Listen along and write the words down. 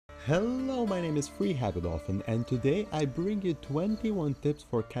Hello, my name is FreeHappyDolphin and today I bring you 21 tips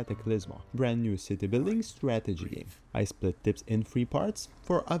for Cataclismo, brand new city building strategy game. I split tips in 3 parts.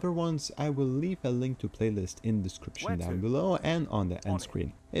 For other ones I will leave a link to playlist in description down below and on the end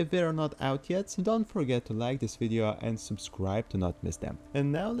screen. If they are not out yet, don't forget to like this video and subscribe to not miss them.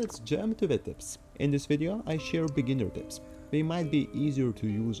 And now let's jump to the tips. In this video I share beginner tips. They might be easier to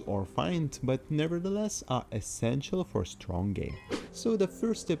use or find, but nevertheless are essential for a strong game. So the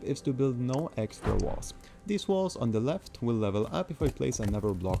first tip is to build no extra walls. These walls on the left will level up if I place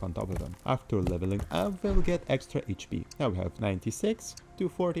another block on top of them. After leveling up, they'll get extra HP. Now we have 96,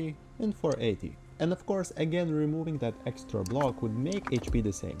 240 and 480. And of course, again, removing that extra block would make HP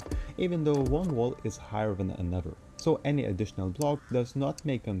the same, even though one wall is higher than another. So any additional block does not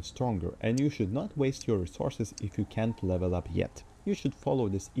make them stronger, and you should not waste your resources if you can't level up yet. You should follow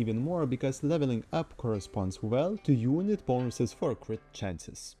this even more because leveling up corresponds well to unit bonuses for crit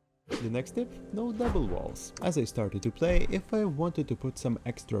chances. The next tip, no double walls. As I started to play, if I wanted to put some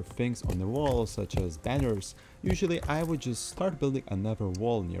extra things on the wall, such as banners, usually I would just start building another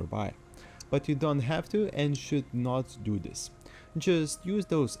wall nearby. But you don't have to and should not do this. Just use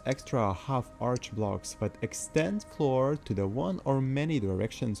those extra half-arch blocks but extend floor to the one or many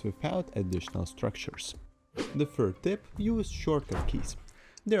directions without additional structures. The third tip, use shortcut keys.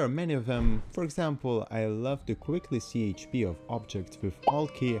 There are many of them. For example, I love to quickly see HP of objects with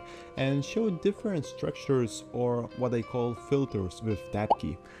Alt key and show different structures, or what I call filters, with Tab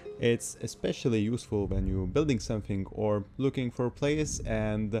key. It's especially useful when you're building something or looking for a place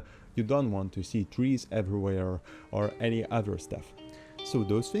and you don't want to see trees everywhere or any other stuff. So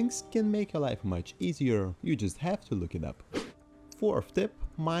those things can make your life much easier, you just have to look it up. Fourth tip,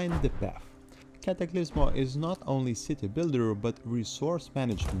 mind the path. Cataclismo is not only city builder but resource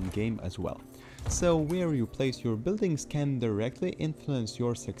management game as well. So where you place your buildings can directly influence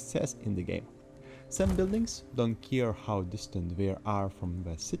your success in the game. Some buildings don't care how distant they are from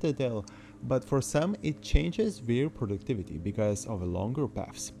the citadel, but for some it changes their productivity because of longer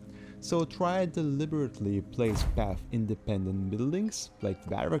paths. So try deliberately place path independent buildings, like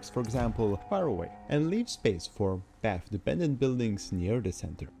barracks for example, far away, and leave space for path dependent buildings near the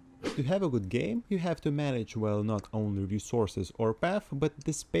center. To have a good game, you have to manage well not only resources or path, but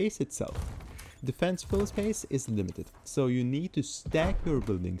the space itself. Defensible space is limited, so you need to stack your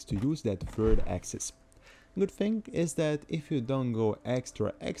buildings to use that third axis. Good thing is that if you don't go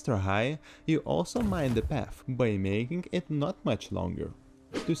extra high, you also mind the path by making it not much longer.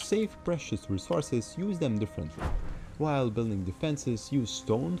 To save precious resources, use them differently. While building defenses, use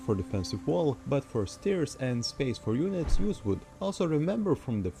stone for defensive wall, but for stairs and space for units, use wood. Also remember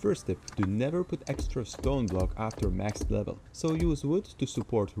from the first tip to never put extra stone block after max level, so use wood to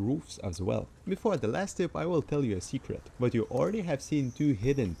support roofs as well. Before the last tip, I will tell you a secret, but you already have seen 2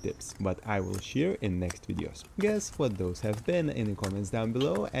 hidden tips, but I will share in next videos. Guess what those have been in the comments down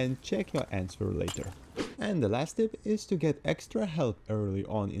below and check your answer later. And the last tip is to get extra help early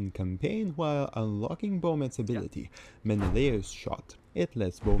on in campaign while unlocking Bowman's ability, Menelaus Shot. It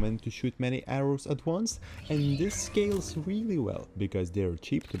lets Bowman to shoot many arrows at once, and this scales really well because they're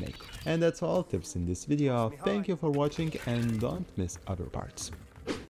cheap to make. And that's all tips in this video. Thank you for watching and don't miss other parts.